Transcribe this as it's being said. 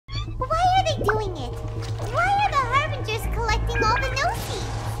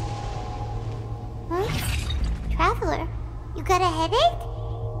Traveler, you got a headache?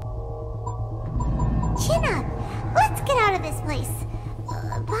 Chin up. Let's get out of this place.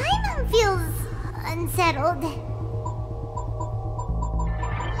 Paimon feels unsettled.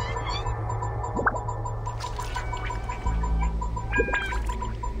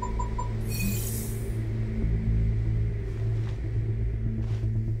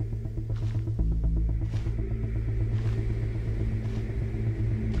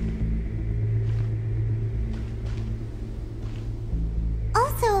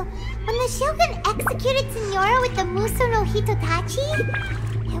 Also, when the Shogun executed Signora with the Muso no Hitotachi,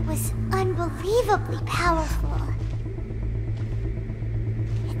 it was unbelievably powerful.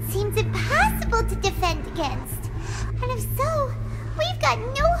 It seems impossible to defend against. And if so, we've got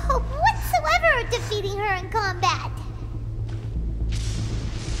no hope whatsoever of defeating her in combat.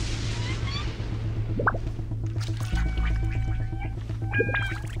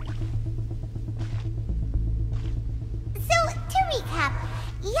 So, to recap,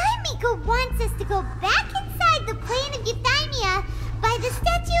 Yaimiko wants us to go back inside the plane of Euthymia by the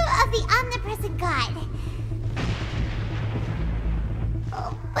statue of the omnipresent god.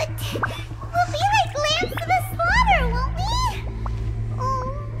 Oh, but we'll be like lambs to the slaughter, won't we? Oh,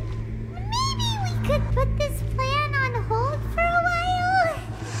 maybe we could put this plan on hold for a while?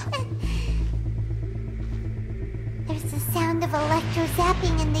 There's the sound of electro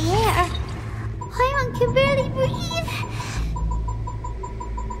zapping in the air. Paimon can barely breathe.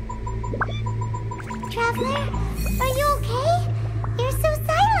 Traveler, are you okay? You're so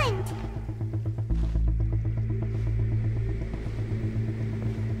silent.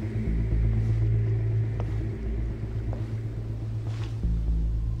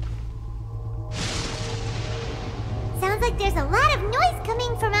 Sounds like there's a lot of noise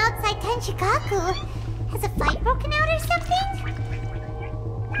coming from outside Tenshikaku. Has a fight broken out or something?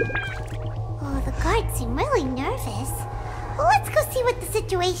 Oh, the guards seem really nervous. Well, let's go see what the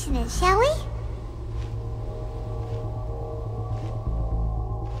situation is, shall we?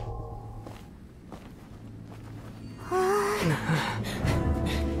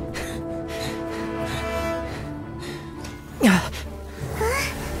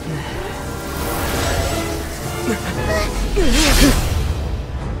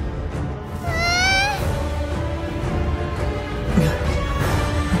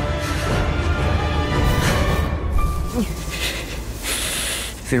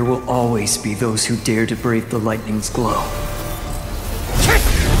 There will always be those who dare to brave the lightning's glow.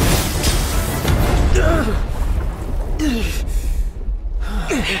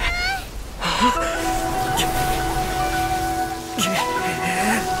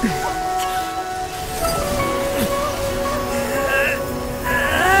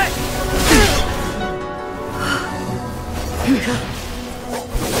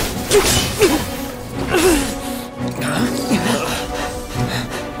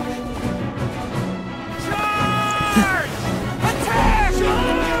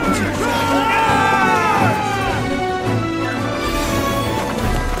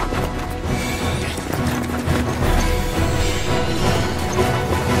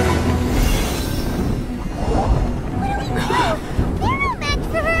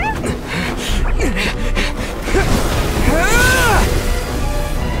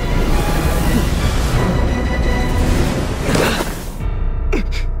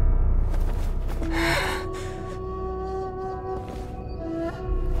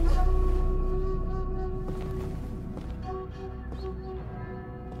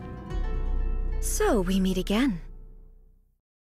 So we meet again.